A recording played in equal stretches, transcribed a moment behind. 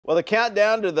Well, the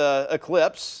countdown to the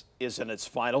eclipse is in its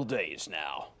final days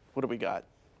now. What do we got?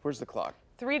 Where's the clock?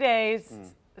 3 days,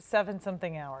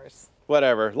 7-something hours.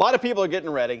 Whatever. A lot of people are getting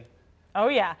ready. Oh,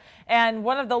 yeah. And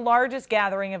one of the largest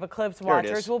gathering of eclipse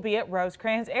watchers will be at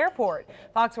Rosecrans Airport.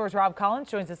 Fox 4's Rob Collins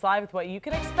joins us live with what you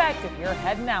can expect if you're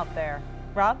heading out there.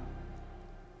 Rob?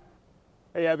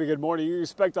 Hey, Abby, good morning. You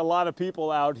expect a lot of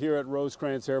people out here at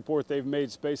Rosecrans Airport. They've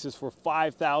made spaces for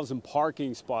 5,000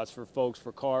 parking spots for folks,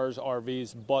 for cars,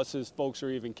 RVs, buses. Folks are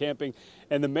even camping.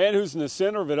 And the man who's in the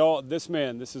center of it all, this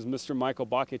is Mr. Michael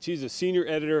Bakich. He's a senior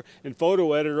editor and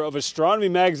photo editor of Astronomy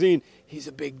magazine. He's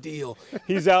a big deal.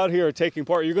 He's out here taking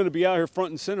part. You're going to be out here front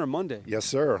and center Monday. Yes,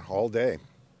 sir, all day.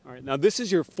 All right, now this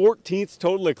is your 14th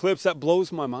total eclipse. That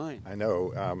blows my mind. I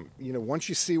know. Once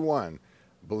you see one,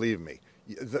 believe me,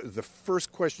 the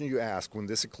first question you ask when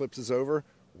this eclipse is over,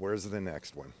 where's the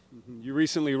next one? You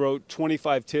recently wrote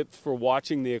 25 tips for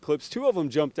watching the eclipse. 2 of them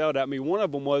jumped out at me. One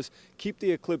of them was keep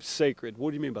the eclipse sacred.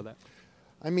 What do you mean by that?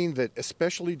 I mean that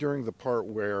especially during the part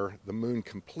where the moon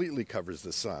completely covers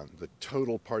the sun, the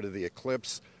total part of the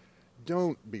eclipse,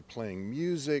 don't be playing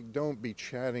music, don't be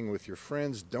chatting with your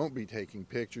friends, don't be taking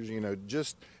pictures,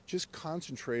 just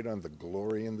concentrate on the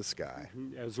glory in the sky.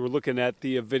 As we're looking at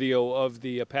the video of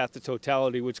the path to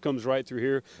totality, which comes right through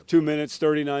here, 2 minutes,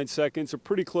 39 seconds, or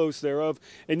pretty close thereof.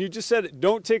 And you just said,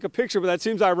 don't take a picture, but that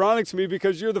seems ironic to me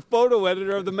because you're the photo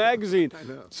editor of the magazine. I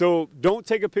know. So don't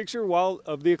take a picture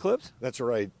of the eclipse? That's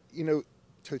right.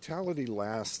 Totality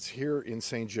lasts here in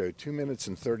St. Joe 2 minutes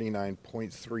and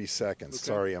 39.3 seconds. Okay.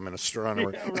 Sorry, I'm an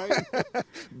astronomer. Yeah, right.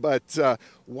 But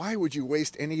why would you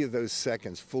waste any of those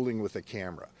seconds fooling with a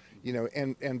camera?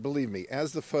 And believe me,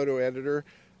 as the photo editor,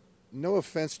 no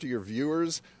offense to your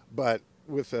viewers, but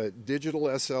with a digital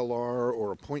SLR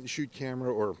or a point-and-shoot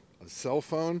camera or a cell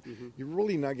phone, you're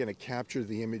really not going to capture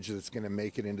the image that's going to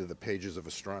make it into the pages of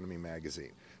Astronomy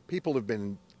magazine. People have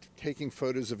been taking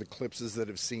photos of eclipses that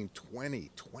have seen 20,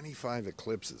 25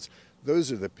 eclipses.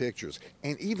 Those are the pictures.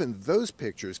 And even those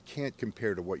pictures can't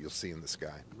compare to what you'll see in the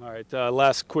sky. All right,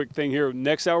 last quick thing here.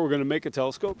 Next hour, we're going to make a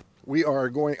telescope.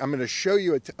 I'm going to show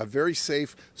you a very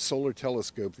safe solar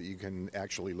telescope that you can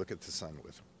actually look at the sun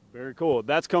with. Very cool.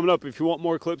 That's coming up. If you want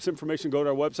more eclipse information, go to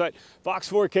our website,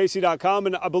 fox4kc.com.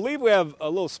 And I believe we have a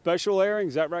little special airing.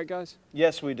 Is that right, guys?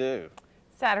 Yes, we do.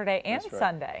 Saturday and That's right.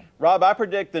 Sunday. Rob, I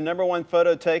predict the #1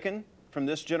 photo taken from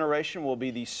this generation will be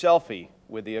the selfie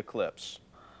with the eclipse.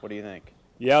 What do you think?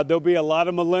 Yeah, there'll be a lot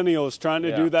of millennials trying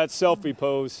to do that selfie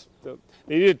pose.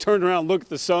 They need to turn around and look at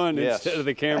the sun instead of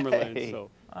the camera lens. So.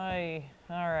 All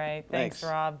right. Thanks, Thanks,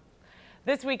 Rob.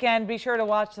 This weekend, be sure to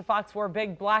watch the Fox 4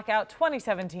 Big Blackout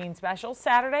 2017 special,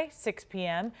 Saturday, 6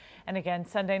 p.m. and again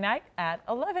Sunday night at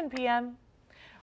 11 p.m.